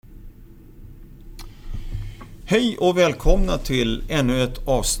Hej och välkomna till ännu ett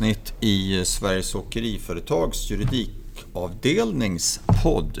avsnitt i Sveriges Åkeriföretags juridikavdelnings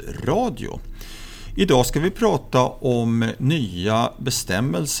poddradio. Idag ska vi prata om nya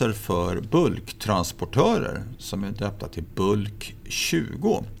bestämmelser för bulktransportörer som är döpta till bulk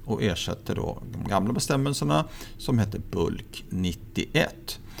 20 och ersätter då de gamla bestämmelserna som heter bulk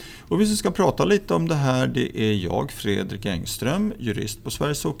 91. Och vi som ska prata lite om det här, det är jag, Fredrik Engström, jurist på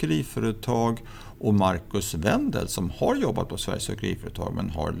Sveriges Åkeriföretag, och Marcus Wendel som har jobbat på Sveriges Åkeriföretag men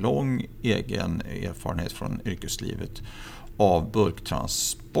har lång egen erfarenhet från yrkeslivet av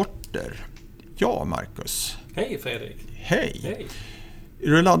bulktransporter. Ja, Marcus. Hej Fredrik. Hej.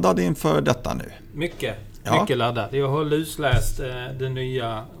 Är du laddad inför detta nu? Mycket laddad. Jag har lusläst det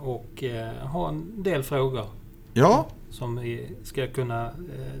nya och har en del frågor. Ja. Som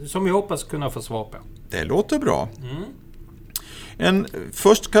vi hoppas kunna få svar på. Det låter bra.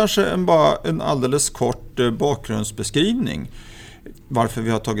 Först kanske en alldeles kort bakgrundsbeskrivning. Varför vi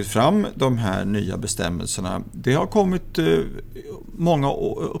har tagit fram de här nya bestämmelserna. Det har kommit många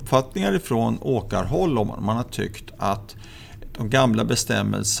uppfattningar ifrån åkarhåll om man har tyckt att de gamla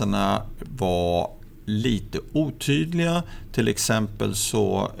bestämmelserna var lite otydliga. Till exempel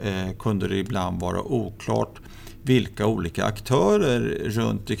så kunde det ibland vara oklart vilka olika aktörer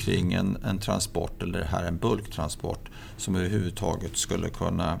runt omkring en transport eller här en bulktransport som överhuvudtaget skulle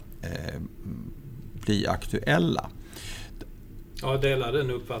kunna bli aktuella. Jag delar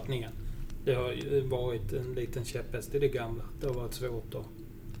den uppfattningen. Det har ju varit en liten käpphäst i det gamla. Det har varit svårt och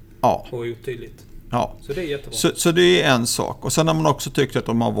otydligt. Ja. Så det är jättebra. Så det är en sak. Och sen har man också tyckt att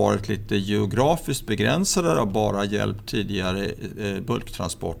de har varit lite geografiskt begränsade och bara hjälpt tidigare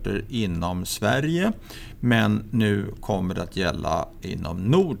bulktransporter inom Sverige. Men nu kommer det att gälla inom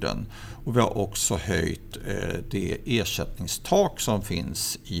Norden. Och vi har också höjt det ersättningstak som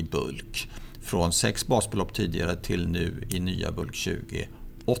finns i bulk. Från 6 basbelopp tidigare till nu i nya bulk 20,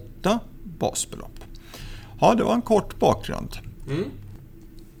 8 basbelopp. Ja, det var en kort bakgrund.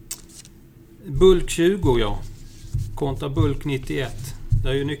 Bulk 20 kontra bulk 91. Det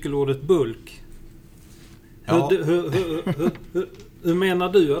är ju nyckelordet bulk. Ja. Hur menar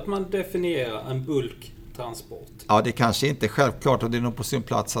du att man definierar en bulktransport? Ja, det kanske inte är självklart och det är nog på sin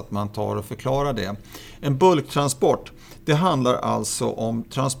plats att man tar och förklarar det. En bulktransport, det handlar alltså om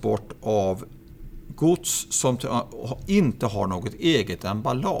transport av gods som inte har något eget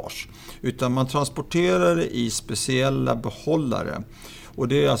emballage. Utan man transporterar det i speciella behållare. Och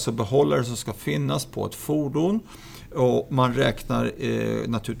det är alltså behållare som ska finnas på ett fordon. Och man räknar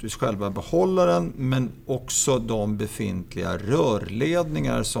naturligtvis själva behållaren men också de befintliga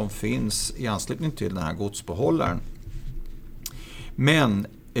rörledningar som finns i anslutning till den här godsbehållaren. Men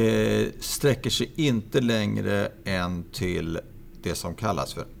sträcker sig inte längre än till det som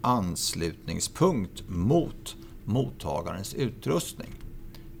kallas för anslutningspunkt mot mottagarens utrustning.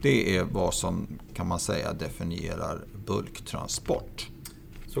 Det är vad som kan man säga definierar bulktransport.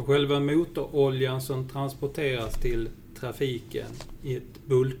 Så själva motoroljan som transporteras till trafiken i ett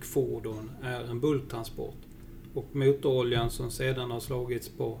bulkfordon är en bulktransport. Och motoroljan som sedan har slagits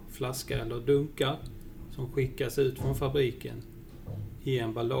på flaska eller dunkar som skickas ut från fabriken i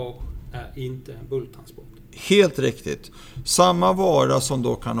emballage är inte en bulktransport. Helt riktigt. Samma vara som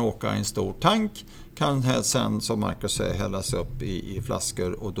då kan åka i en stor tank kan sen, som Marcus säger, hällas upp i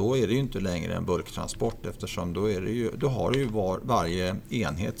flaskor och då är det ju inte längre en bulktransport eftersom då har ju varje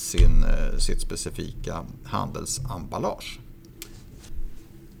enhet sitt specifika handelsemballage.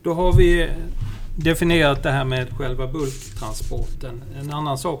 Då har vi definierat det här med själva bulktransporten. En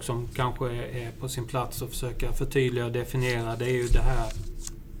annan sak som kanske är på sin plats att försöka förtydliga och definiera, det är ju det här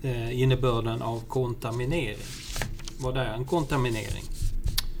innebörden av kontaminering. Vad är en kontaminering?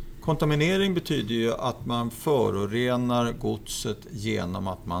 Kontaminering betyder ju att man förorenar godset genom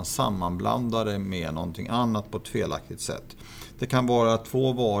att man sammanblandar det med någonting annat på ett felaktigt sätt. Det kan vara att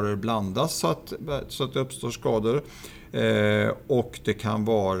 2 varor blandas så att det uppstår skador. Och det kan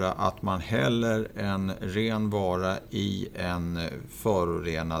vara att man häller en ren vara i en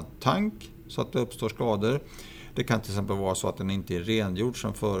förorenad tank så att det uppstår skador. Det kan till exempel vara så att den inte är rengjord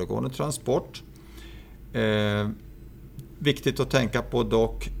som föregående transport. Viktigt att tänka på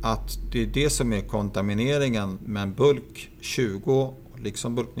dock att det är det som är kontamineringen, men bulk 20,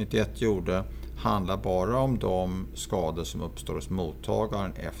 liksom bulk 91 gjorde, handlar bara om de skador som uppstår hos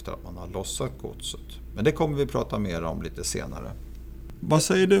mottagaren efter att man har lossat godset. Men det kommer vi prata mer om lite senare. Vad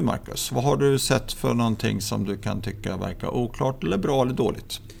säger du, Marcus? Vad har du sett för någonting som du kan tycka verkar oklart eller bra eller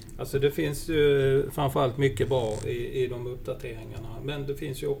dåligt? Alltså det finns ju framförallt mycket bra i de uppdateringarna, men det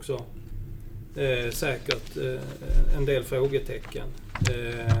finns ju också säkert en del frågetecken.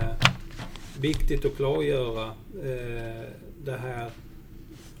 viktigt att klargöra det här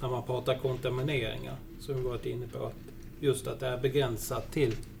när man pratar kontamineringar, som vi varit inne på, att just att det är begränsat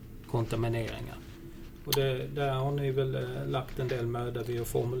till kontamineringar. Och där har ni väl lagt en del möda vid att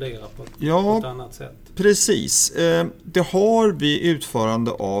formulera på ett annat sätt. Precis. Det har vid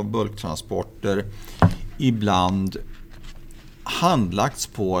utförande av bulktransporter ibland handlagts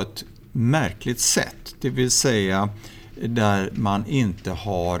på ett märkligt sätt. Det vill säga där man inte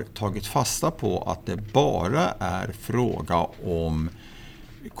har tagit fasta på att det bara är fråga om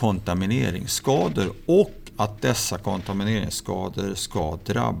kontamineringsskador och att dessa kontamineringsskador ska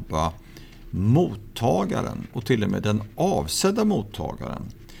drabba mottagaren och till och med den avsedda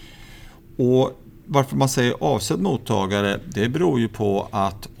mottagaren. Och varför man säger avsedd mottagare, det beror ju på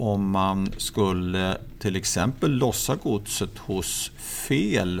att om man skulle till exempel lossa godset hos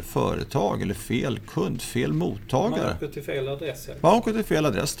fel företag eller fel kund, fel mottagare. Man åker till fel adress. Man åker till fel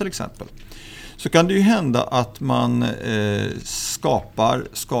adress till exempel. Så kan det ju hända att man skapar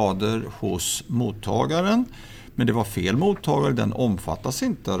skador hos mottagaren. Men det var fel mottagare, den omfattas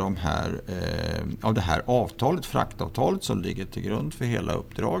inte av det här avtalet, fraktavtalet som ligger till grund för hela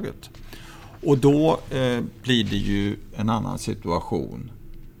uppdraget. Och då blir det ju en annan situation.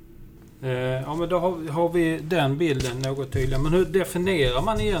 Ja, men då har vi den bilden något tydligare. Men hur definierar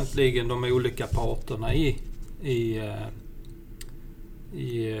man egentligen de olika parterna i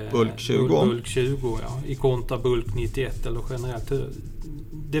bulk 20? Bulk 20, ja. I kontra bulk 91 eller generellt.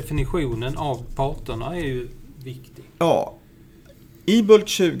 Definitionen av parterna är ju viktig. Ja, i bulk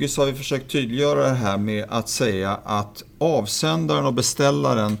 20 så har vi försökt tydliggöra det här med att säga att avsändaren och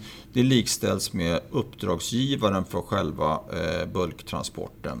beställaren, det likställs med uppdragsgivaren för själva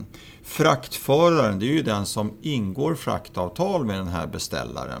bulktransporten. Fraktföraren, det är ju den som ingår fraktavtal med den här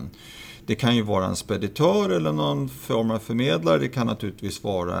beställaren. Det kan ju vara en speditör eller någon form av förmedlare. Det kan naturligtvis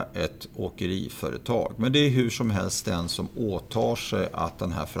vara ett åkeriföretag. Men det är hur som helst den som åtar sig att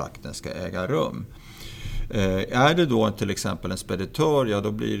den här frakten ska äga rum. Är det då till exempel en speditör, ja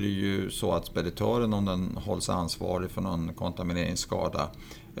då blir det ju så att speditören, om den hålls ansvarig för någon kontamineringsskada,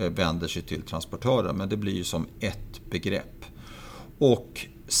 vänder sig till transportören. Men det blir ju som ett begrepp. Och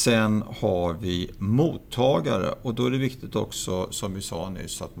sen har vi mottagare, och då är det viktigt också, som vi sa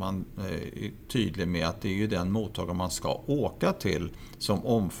nyss, att man är tydlig med att det är ju den mottagare man ska åka till som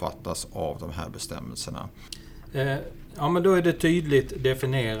omfattas av de här bestämmelserna. Ja, men då är det tydligt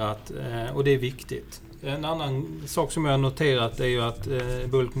definierat och det är viktigt. En annan sak som jag har noterat är ju att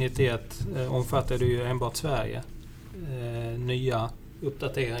bulk 91 omfattade ju enbart Sverige. Nya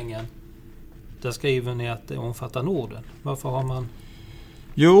uppdateringen, där skriver ni att det omfattar Norden. Varför har man...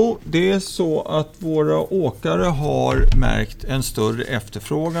 Jo, det är så att våra åkare har märkt en större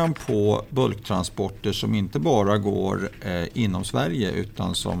efterfrågan på bulktransporter som inte bara går inom Sverige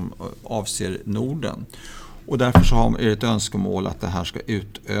utan som avser Norden. Och därför så är det ett önskemål att det här ska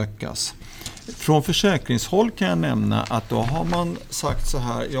utökas. Från försäkringshåll kan jag nämna att då har man sagt så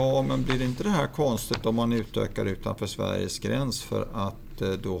här, ja men blir det inte det här konstigt om man utökar utanför Sveriges gräns, för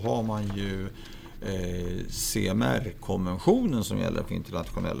att då har man ju CMR-konventionen som gäller för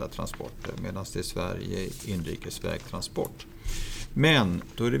internationella transporter, medan det är Sverige inrikesvägtransport. Men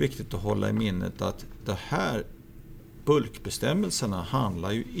då är det viktigt att hålla i minnet att det här bulkbestämmelserna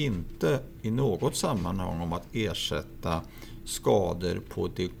handlar ju inte i något sammanhang om att ersätta skador på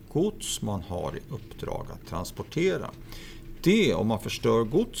det gods man har i uppdrag att transportera. Det, om man förstör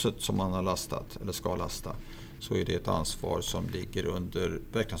godset som man har lastat eller ska lasta, så är det ett ansvar som ligger under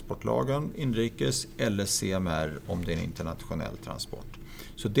vägtransportlagen, inrikes eller CMR om det är en internationell transport.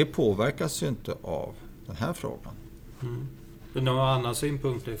 Så det påverkas ju inte av den här frågan. Mm. Några andra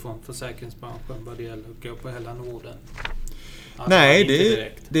synpunkter från försäkringsbranschen vad det gäller att gå på hela Norden? Nej,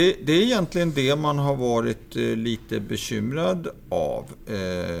 det är egentligen det man har varit lite bekymrad av.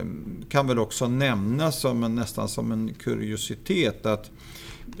 Kan väl också nämna nästan som en kuriositet att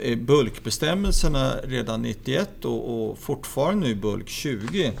bulkbestämmelserna redan 91 och fortfarande i bulk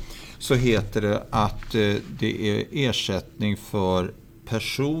 20 så heter det att det är ersättning för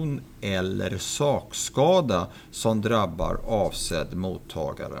person- eller sakskada som drabbar avsedd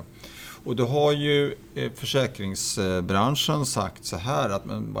mottagare. Och då har ju försäkringsbranschen sagt så här att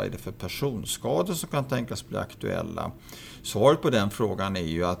men vad är det för personskador som kan tänkas bli aktuella? Svaret på den frågan är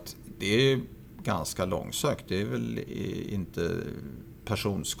ju att det är ganska långsökt. Det är väl inte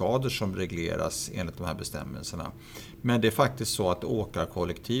personskador som regleras enligt de här bestämmelserna. Men det är faktiskt så att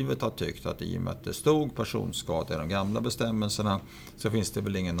åkarkollektivet har tyckt att i och med att det stod personskador i de gamla bestämmelserna så finns det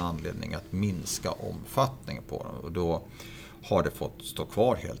väl ingen anledning att minska omfattningen på dem. Och då har det fått stå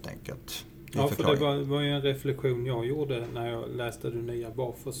kvar helt enkelt. Ja, för det var ju en reflektion jag gjorde när jag läste det nya.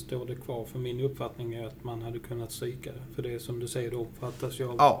 Varför står det kvar? För min uppfattning är att man hade kunnat stryka det. För det som du säger, det uppfattas ju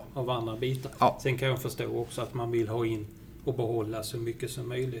av andra bitar. Ja. Sen kan jag förstå också att man vill ha in och behålla så mycket som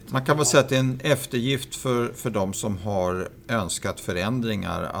möjligt. Man kan väl säga att det är en eftergift för de som har önskat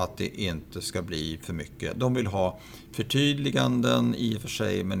förändringar, att det inte ska bli för mycket. De vill ha förtydliganden i och för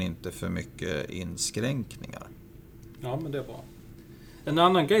sig, men inte för mycket inskränkningar. Ja, men det är bra. En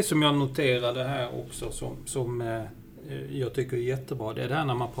annan grej som jag noterade här också som jag tycker är jättebra, det är det här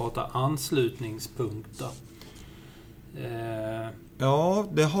när man pratar anslutningspunkter. Ja,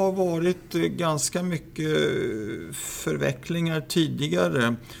 det har varit ganska mycket förvecklingar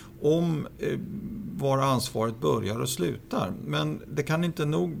tidigare om var ansvaret börjar och slutar. Men det kan inte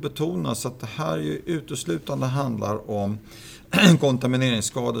nog betonas att det här ju uteslutande handlar om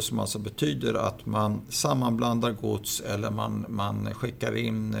kontamineringsskador, som alltså betyder att man sammanblandar gods eller man skickar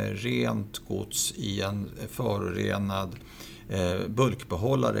in rent gods i en förorenad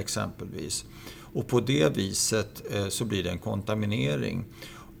bulkbehållare exempelvis. Och på det viset så blir det en kontaminering.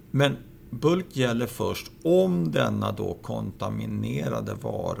 Men bulk gäller först om denna då kontaminerade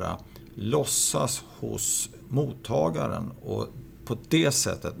vara lossas hos mottagaren, och på det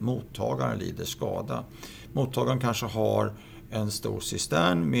sättet mottagaren lider skada. Mottagaren kanske har en stor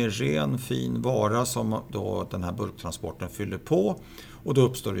cistern med ren fin vara som då den här bulktransporten fyller på, och då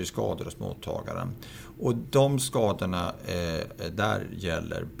uppstår det ju skador hos mottagaren. Och de skadorna där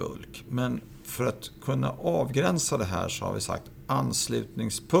gäller bulk. Men för att kunna avgränsa det här så har vi sagt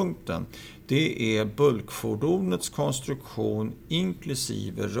anslutningspunkten. Det är bulkfordonets konstruktion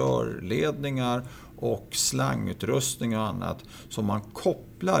inklusive rörledningar och slangutrustning och annat som man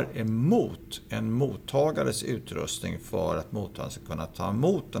kopplar emot en mottagares utrustning för att mottagaren ska kunna ta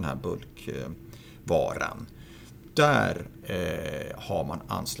emot den här bulkvaran. Där har man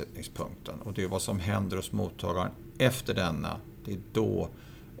anslutningspunkten, och det är vad som händer hos mottagaren efter denna. Det är då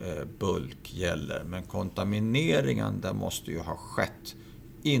bulk gäller, men kontamineringen där måste ju ha skett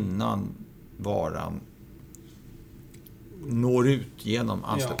innan varan når ut genom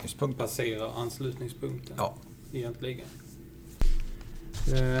anslutningspunkten. Ja, passerar anslutningspunkten. Ja. Egentligen.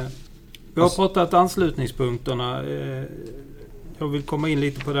 Vi har pratat anslutningspunkterna. Jag vill komma in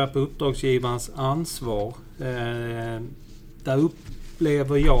lite på det här på uppdragsgivarens ansvar. Där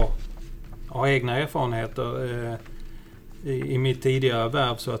upplever jag har egna erfarenheter i mitt tidigare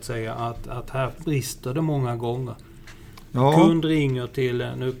värv så att säga, att här brister det många gånger. Ja. Kund ringer till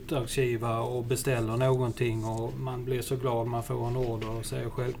en uppdragsgivare och beställer någonting och man blir så glad man får en order och säger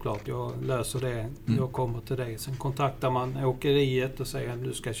självklart jag löser det, jag kommer till dig. Sen kontaktar man åkeriet och säger att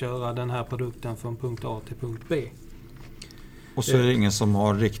du ska köra den här produkten från punkt A till punkt B. Och så är det ingen som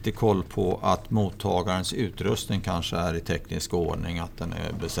har riktigt koll på att mottagarens utrustning kanske är i teknisk ordning, att den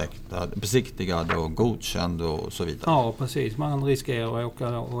är besiktigad och godkänd och så vidare. Ja, precis. Man riskerar att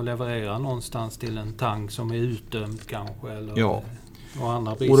åka och leverera någonstans till en tank som är utdömd kanske. Eller, ja. Och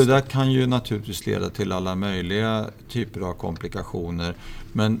andra brister. Och det där kan ju naturligtvis leda till alla möjliga typer av komplikationer.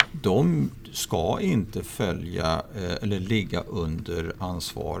 Men de ska inte följa eller ligga under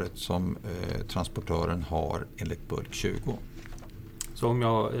ansvaret som transportören har enligt bulk 20. Så om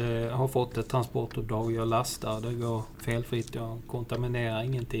jag har fått ett transportuppdrag och jag lastar, det går felfritt, jag kontaminerar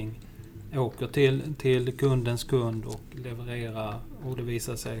ingenting. Åker till kundens kund och levererar och det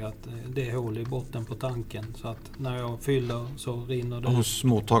visar sig att det är hål i botten på tanken. Så att när jag fyller så rinner det hos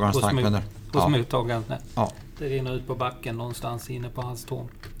mottagarens tankvänner. Hos mottagaren. Ja. Det rinner ut på backen någonstans inne på hans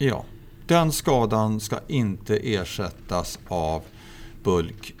tomt. Ja, den skadan ska inte ersättas av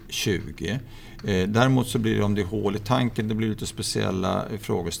bulk 20. Däremot så blir det, om det är hål i tanken, det blir lite speciella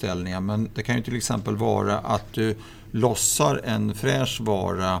frågeställningar. Men det kan ju till exempel vara att du lossar en fräsch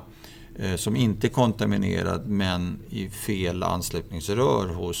vara som inte är kontaminerad men i fel anslutningsrör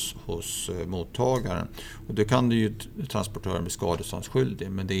hos mottagaren. Och då kan ju transportören bli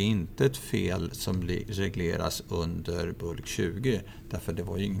skadeståndsskyldig, men det är inte ett fel som regleras under bulk 20 därför det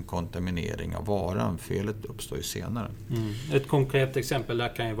var ju ingen kontaminering av varan. Felet uppstår ju senare. Ett konkret exempel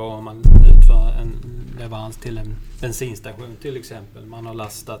där kan ju vara om man utför en leverans till en bensinstation till exempel. Man har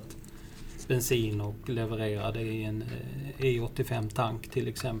lastat bensin och levererar det i en E85-tank till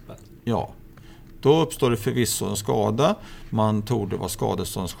exempel. Ja, då uppstår det förvisso en skada. Man torde vara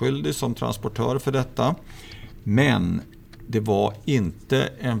skadeståndsskyldig som transportör för detta. Men det var inte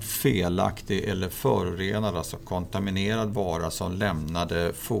en felaktig eller förorenad, alltså kontaminerad vara som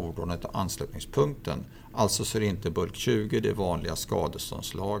lämnade fordonet och anslutningspunkten. Alltså så är det inte bulk 20, det är vanliga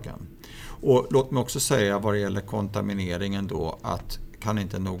skadeståndslagen. Och låt mig också säga vad det gäller kontamineringen då, att kan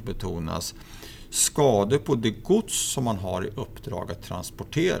inte nog betonas, skador på det gods som man har i uppdrag att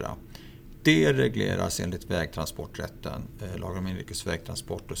transportera det regleras enligt vägtransporträtten, lagen om inrikes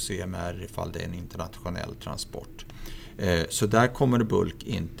vägtransport och CMR ifall det är en internationell transport. Så där kommer det bulk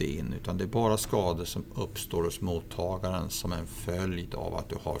inte in, utan det är bara skador som uppstår hos mottagaren som en följd av att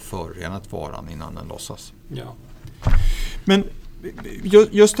du har förorenat varan innan den lossas. Ja. Men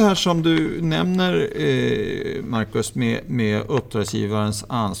just det här som du nämner, Marcus, med uppdragsgivarens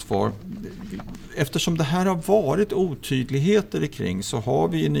ansvar. Eftersom det här har varit otydligheter kring, så har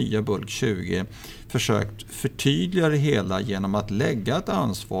vi i nya bulk 20 försökt förtydliga det hela genom att lägga ett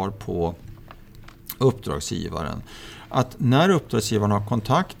ansvar på uppdragsgivaren. Att när uppdragsgivaren har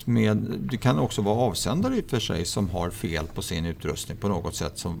kontakt med, det kan också vara avsändare i och för sig som har fel på sin utrustning på något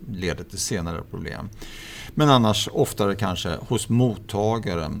sätt som leder till senare problem. Men annars oftare kanske hos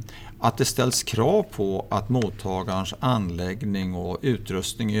mottagaren. Att det ställs krav på att mottagarens anläggning och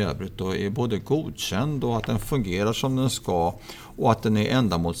utrustning i övrigt då är både godkänd och att den fungerar som den ska och att den är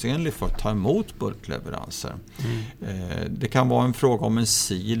ändamålsenlig för att ta emot bulkleveranser. Det kan vara en fråga om en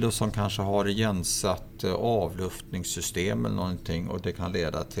silo som kanske har igensatt avluftningssystem eller någonting och det kan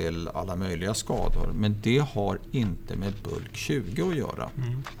leda till alla möjliga skador. Men det har inte med bulk 20 att göra.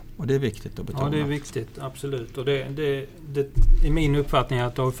 Och det är viktigt att betona. Ja, det är viktigt, absolut. Och det är min uppfattning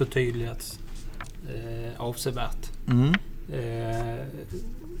att det har förtydligats avsevärt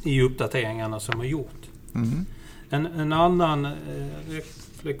i uppdateringarna som har gjort. En annan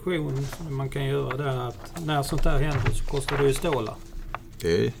reflektion som man kan göra där är att när sånt här händer så kostar det ju stålar.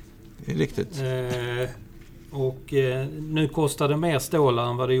 Det är riktigt. Och nu kostar det mer stålar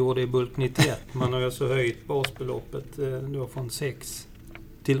än vad det gjorde i bulk 91. Man har ju så höjt basbeloppet då från 6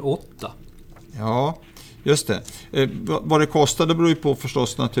 till 8. Ja, just det. Vad det kostar det beror ju på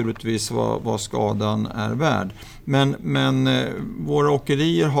förstås naturligtvis vad skadan är värd. Men våra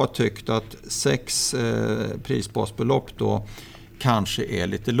åkerier har tyckt att 6 prisbasbelopp då kanske är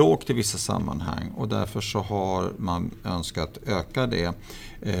lite lågt i vissa sammanhang och därför så har man önskat öka det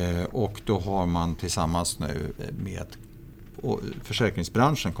och då har man tillsammans nu med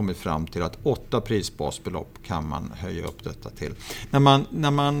försäkringsbranschen kommit fram till att 8 prisbasbelopp kan man höja upp detta till.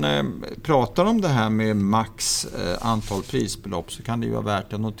 När man pratar om det här med max antal prisbelopp så kan det ju vara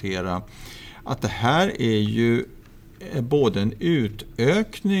värt att notera att det här är ju både en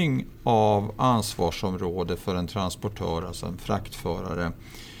utökning av ansvarsområde för en transportör, alltså en fraktförare,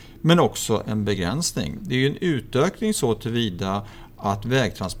 men också en begränsning. Det är ju en utökning så tillvida att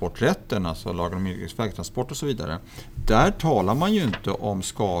vägtransporträtten, alltså lagen om inrikes vägtransport och så vidare, där talar man ju inte om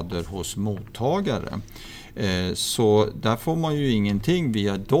skador hos mottagare. Så där får man ju ingenting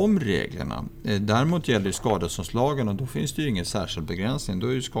via de reglerna. Däremot gäller ju skadeståndslagen och då finns det ju ingen särskild begränsning. Då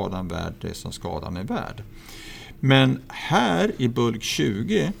är ju skadan värd det som skadan är värd. Men här i bulk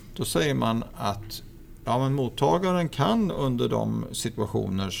 20 då säger man att men mottagaren kan under de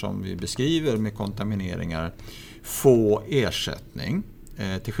situationer som vi beskriver med kontamineringar få ersättning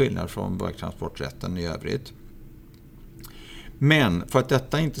till skillnad från vägtransporträtten i övrigt. Men för att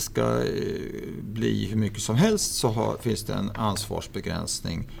detta inte ska bli hur mycket som helst så finns det en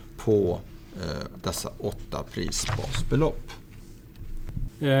ansvarsbegränsning på dessa 8 prisbasbelopp.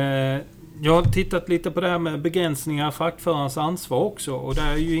 Jag har tittat lite på det här med begränsningar av fraktförarens ansvar också och det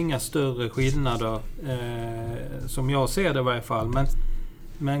är ju inga större skillnader som jag ser det i varje fall.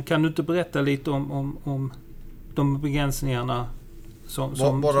 Men kan du inte berätta lite om de begränsningarna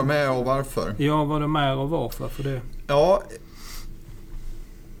vad de är och varför? Ja, vad de är och varför för det. Ja,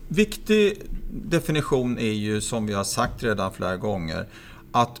 viktig definition är ju som vi har sagt redan flera gånger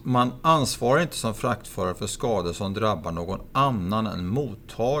att man ansvarar inte som fraktförare för skador som drabbar någon annan än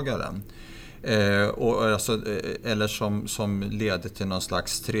mottagaren. Eller som leder till någon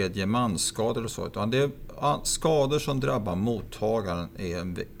slags tredjemansskador och så. Utan det är skador som drabbar mottagaren är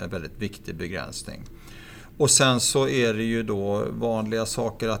en väldigt viktig begränsning. Och sen så är det ju då vanliga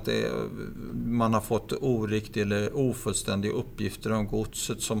saker att man har fått oriktiga eller ofullständiga uppgifter om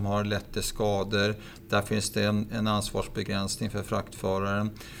godset som har lett till skador. Där finns det en ansvarsbegränsning för fraktföraren.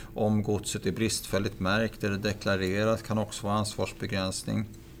 Om godset är bristfälligt märkt eller deklarerat kan också vara ansvarsbegränsning.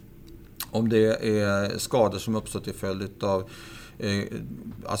 Om det är skador som uppstått till följd av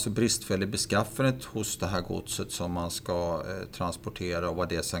alltså bristfällig beskaffenhet hos det här godset som man ska transportera och vad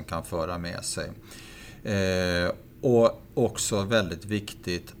det sen kan föra med sig. Och också väldigt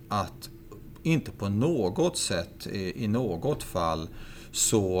viktigt att inte på något sätt i något fall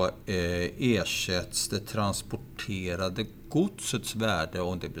så ersätts det transporterade godsets värde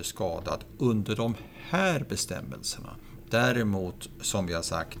om det blir skadat under de här bestämmelserna. Däremot, som vi har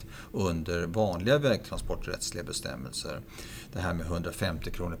sagt, under vanliga vägtransporträttsliga bestämmelser, det här med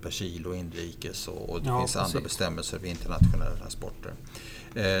 150 kronor per kilo inrikes och det finns andra bestämmelser vid internationella transporter.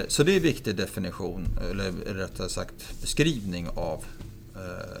 Så det är en viktig definition, eller rättare sagt beskrivning av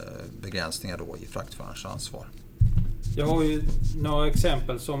begränsningar då i fraktförarens ansvar. Jag har ju några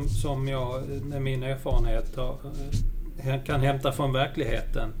exempel som jag med min erfarenhet kan hämta från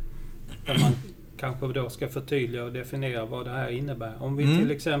verkligheten. Där man kanske då ska förtydliga och definiera vad det här innebär. Om vi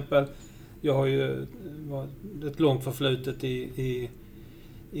till exempel, jag har ju ett långt förflutet i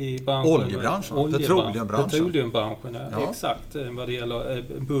branschen. Oljebranschen, petroleumbranschen, exakt, vad det gäller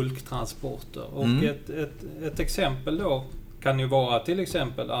bulktransporter. Och ett exempel då kan ju vara till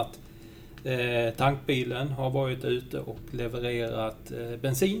exempel att tankbilen har varit ute och levererat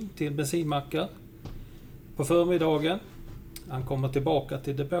bensin till bensinmackar på förmiddagen. Han kommer tillbaka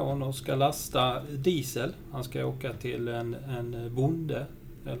till depån och ska lasta diesel. Han ska åka till en bonde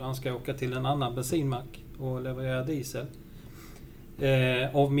eller han ska åka till en annan bensinmack och leverera diesel.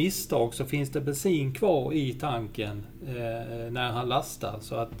 Av misstag så finns det bensin kvar i tanken när han lastar,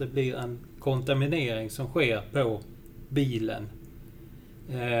 så att det blir en kontaminering som sker på bilen.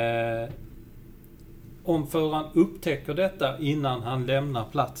 Om föraren upptäcker detta innan han lämnar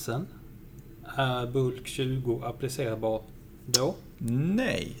platsen, är bulk 20 applicerbar då?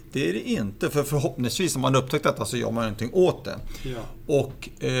 Nej, det är det inte. För förhoppningsvis om man upptäckt detta så gör man någonting åt det. Ja. Och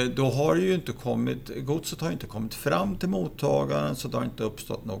då har ju inte godset har inte kommit fram till mottagaren, så det har inte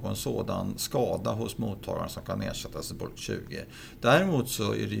uppstått någon sådan skada hos mottagaren som kan ersättas i bulk 20. Däremot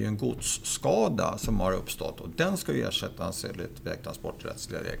så är det ju en godsskada som har uppstått och den ska ju ersättas enligt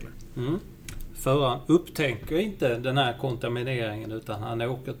vägtransporträttsliga regler. Föraren upptäcker inte den här kontamineringen utan han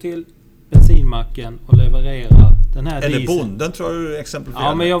åker till bensinmacken och levererar den här dieseln. Eller bonden tror du exempelvis.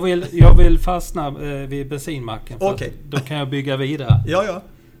 Ja, men jag vill fastna vid bensinmacken för att då kan jag bygga vidare. Ja.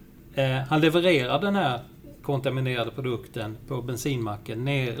 Han levererar den här kontaminerade produkten på bensinmacken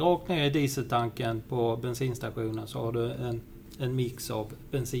rakt ner i dieseltanken på bensinstationen, så har du en mix av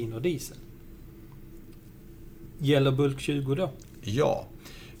bensin och diesel. Gäller bulk 20 då? Ja.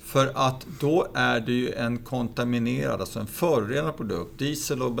 För att då är det ju en kontaminerad, alltså en förorenad produkt.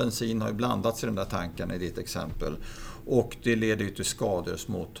 Diesel och bensin har ju blandats i den där tanken i ditt exempel. Och det leder ju till skador hos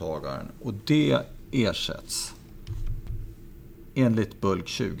mottagaren. Och det ersätts enligt bulk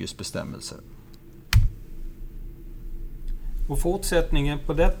 20s bestämmelser. Och fortsättningen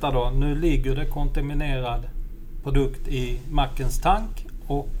på detta då. Nu ligger det kontaminerad produkt i mackens tank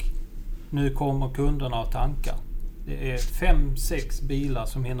och nu kommer kunderna att tanka. Det är 5-6 bilar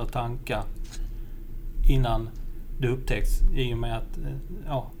som hinner tanka innan det upptäcks, i och med att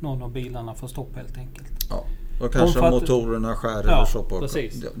någon av bilarna får stopp helt enkelt. Ja, och kanske motorerna skär och så på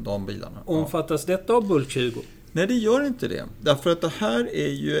de bilarna. Omfattas detta av bulk 20? Nej, det gör inte det. Därför att det här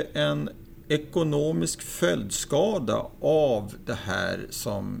är ju en ekonomisk följdskada av det här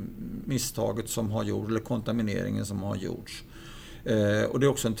misstaget som har gjorts, eller kontamineringen som har gjorts. Och det är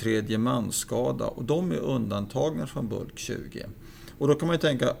också en tredje mansskada och de är undantagna från bulk 20. Och då kan man ju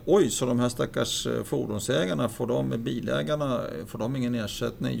tänka, så de här stackars fordonsägarna, bilägarna, får de ingen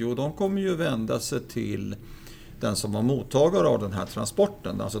ersättning? Jo, de kommer ju vända sig till den som var mottagare av den här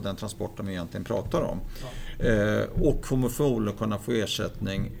transporten, alltså den transporten vi egentligen pratar om. Ja. Och kommer förmodligen kunna få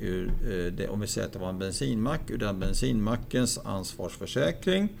ersättning om vi säger att det var en bensinmack, ur den bensinmackens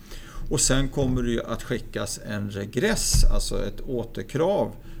ansvarsförsäkring. Och sen kommer det ju att skickas en regress, alltså ett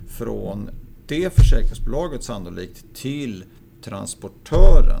återkrav från det försäkringsbolaget sannolikt till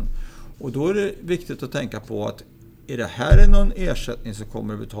transportören. Och då är det viktigt att tänka på att är det här någon ersättning som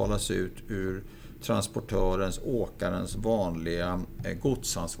kommer att betalas ut ur åkarens vanliga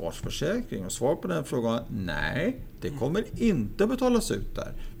godsansvarsförsäkring? Och svar på den frågan, nej, det kommer inte betalas ut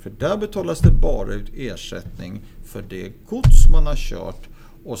där. För där betalas det bara ut ersättning för det gods man har kört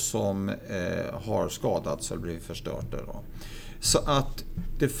och som har skadats eller blivit förstört. Då. Så att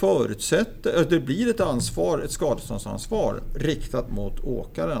det blir ett skadeståndsansvar riktat mot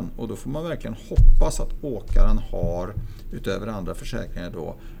åkaren, och då får man verkligen hoppas att åkaren har, utöver andra försäkringar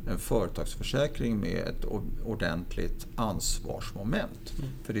då, en företagsförsäkring med ett ordentligt ansvarsmoment.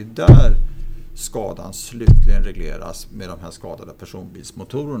 För det är där skadan slutligen regleras med de här skadade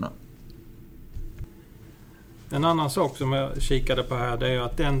personbilsmotorerna. En annan sak som jag kikade på här, det är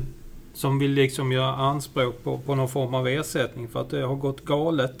att den som vill liksom göra anspråk på någon form av ersättning för att det har gått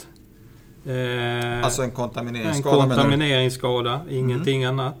galet. Alltså en kontamineringsskada. En kontamineringsskada, ingenting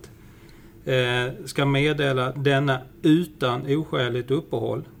annat. Ska meddela denna utan oskäligt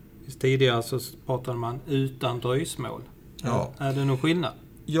uppehåll. Tidigare så pratade man utan dröjsmål. Ja. Är det någon skillnad?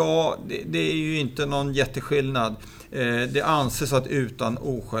 Ja, det är ju inte någon jätteskillnad. Det anses att utan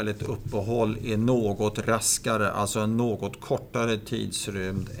oskäligt uppehåll är något raskare, alltså en något kortare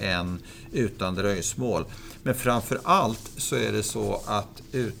tidsrymd än utan dröjsmål. Men framför allt så är det så att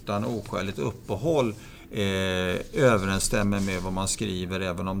utan oskäligt uppehåll överensstämmer med vad man skriver,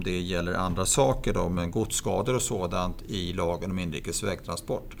 även om det gäller andra saker då, men godsskador och sådant i lagen om inrikes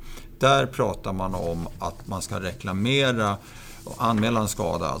vägtransport. Där pratar man om att man ska reklamera och anmäla en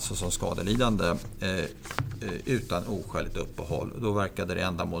skada, alltså som skadelidande, utan oskäligt uppehåll. Då verkar det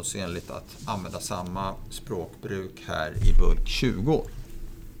ändamålsenligt att använda samma språkbruk här i bulk 20.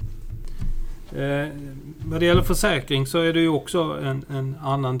 Vad det gäller försäkring så är det ju också en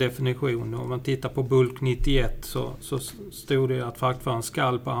annan definition. Om man tittar på bulk 91 så stod det att fraktföraren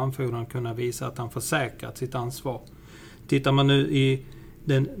skall på anfordran kunna visa att han försäkrat sitt ansvar. Tittar man nu i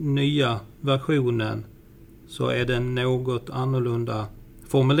den nya versionen så är det en något annorlunda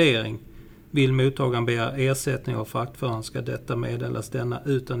formulering. Vill mottagaren begära ersättning av fraktföraren ska detta meddelas denna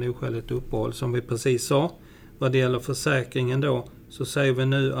utan oskäligt uppehåll, som vi precis sa. Vad det gäller försäkringen då så säger vi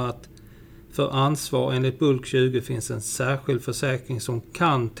nu att för ansvar enligt bulk 20 finns en särskild försäkring som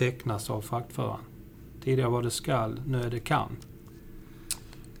kan tecknas av fraktföraren. Tidigare var det skall, nu är det kan.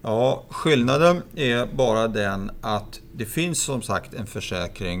 Ja, skillnaden är bara den att det finns som sagt en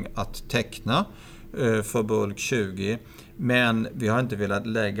försäkring att teckna för bulk 20, men vi har inte velat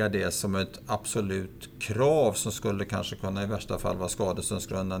lägga det som ett absolut krav som skulle kanske kunna i värsta fall vara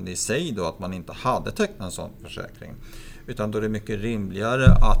skadeståndsgrundande i sig då, att man inte hade tecknat en sån försäkring. Utan då är det mycket rimligare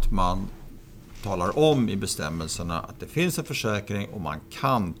att man talar om i bestämmelserna att det finns en försäkring och man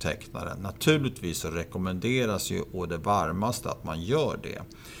kan teckna den. Naturligtvis så rekommenderas ju å det varmaste att man gör det.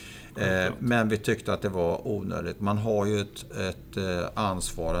 Men vi tyckte att det var onödigt. Man har ju ett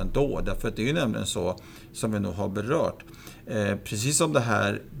ansvar ändå. Därför att det är ju nämligen så som vi nog har berört. Precis som det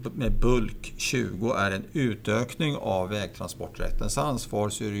här med bulk 20 är en utökning av vägtransporträttens ansvar,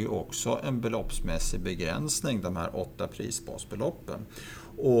 så är det ju också en beloppsmässig begränsning, de här 8 prisbasbeloppen.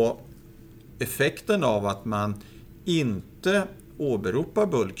 Och effekten av att man inte åberopar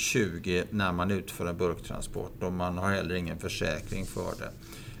bulk 20 när man utför en bulktransport och man har heller ingen försäkring för det,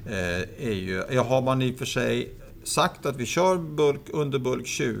 är ju, har man i och för sig sagt att vi kör bulk under bulk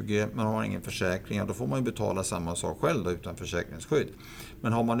 20 men har ingen försäkring, då får man ju betala samma sak själv då, utan försäkringsskydd.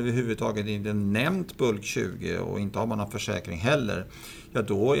 Men har man överhuvudtaget inte nämnt bulk 20 och inte har man någon försäkring heller, ja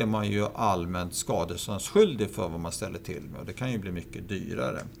då är man ju allmänt skadeståndsskyldig för vad man ställer till med, och det kan ju bli mycket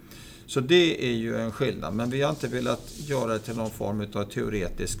dyrare. Så det är ju en skillnad, men vi har inte velat göra det till någon form av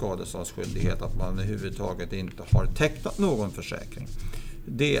teoretisk skadeståndsskyldighet att man överhuvudtaget inte har tecknat någon försäkring.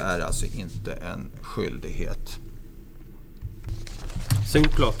 Det är alltså inte en skyldighet.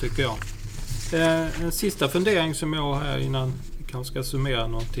 Såklart tycker jag. En sista fundering som jag har här innan vi kanske ska summera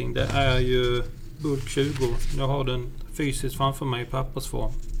någonting, det är ju bulk 20. Jag har den fysiskt framför mig i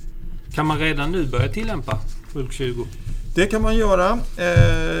pappersform. Kan man redan nu börja tillämpa bulk 20? Det kan man göra.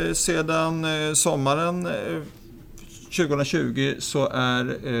 Sedan sommaren 2020 så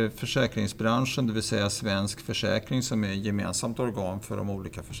är försäkringsbranschen, det vill säga Svensk Försäkring som är gemensamt organ för de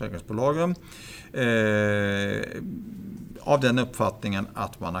olika försäkringsbolagen, av den uppfattningen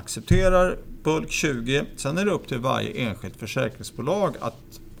att man accepterar bulk 20. Sen är det upp till varje enskilt försäkringsbolag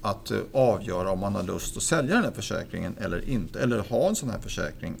att avgöra om man har lust att sälja den här försäkringen eller inte, eller ha en sån här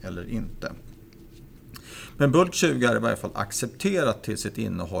försäkring eller inte. Men bulk 20 är i varje fall accepterat till sitt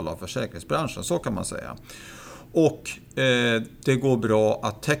innehåll av försäkringsbranschen, så kan man säga. Och det går bra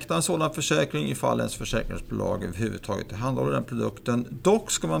att teckna en sådan försäkring ifall ens försäkringsbolag överhuvudtaget tillhandahåller den produkten.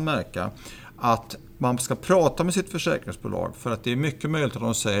 Dock ska man märka att man ska prata med sitt försäkringsbolag, för att det är mycket möjligt att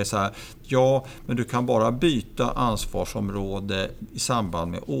de säger så här: ja, men du kan bara byta ansvarsområde i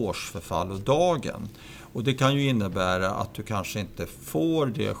samband med årsförfall och dagen. Och det kan ju innebära att du kanske inte får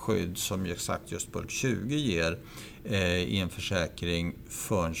det skydd som exakt just bulk 20 ger i en försäkring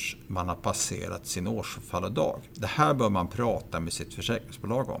förrän man har passerat sin årsförfall och dag. Det här bör man prata med sitt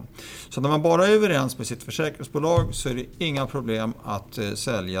försäkringsbolag om. Så när man bara är överens med sitt försäkringsbolag så är det inga problem att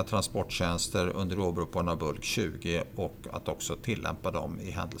sälja transporttjänster under åberopande av bulk 20 och att också tillämpa dem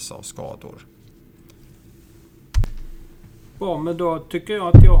i händelse av skador. Bra, men då tycker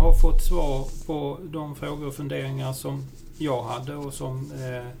jag att jag har fått svar på de frågor och funderingar som jag hade och som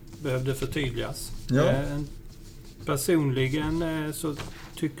behövde förtydligas. Ja. Personligen så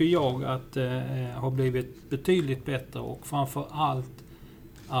tycker jag att det har blivit betydligt bättre, och framför allt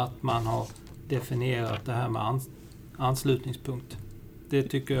att man har definierat det här med anslutningspunkt. Det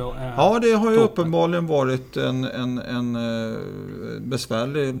tycker jag är... Ja, det har ju toppen. uppenbarligen varit en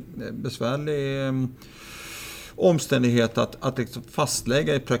besvärlig omständighet att liksom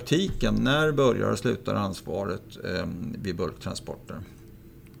fastlägga i praktiken när börjar och slutar ansvaret vid bulktransporter.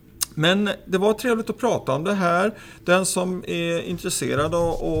 Men det var trevligt att prata om det här. Den som är intresserad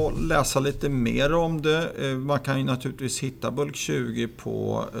av att läsa lite mer om det, man kan ju naturligtvis hitta Bulk 20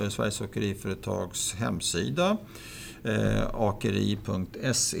 på Sveriges Åkeriföretags hemsida,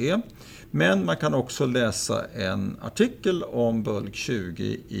 akeri.se. Men man kan också läsa en artikel om Bulk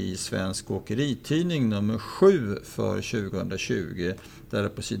 20 i Svensk Åkeritidning nummer 7 för 2020, där det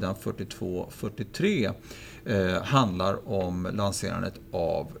på sidan 42-43 handlar om lanserandet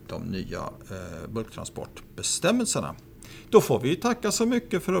av de nya bulktransportbestämmelserna. Då får vi tacka så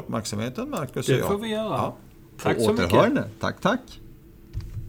mycket för uppmärksamheten, Marcus och jag. Det får vi göra. Ja, Tack så mycket. Tack.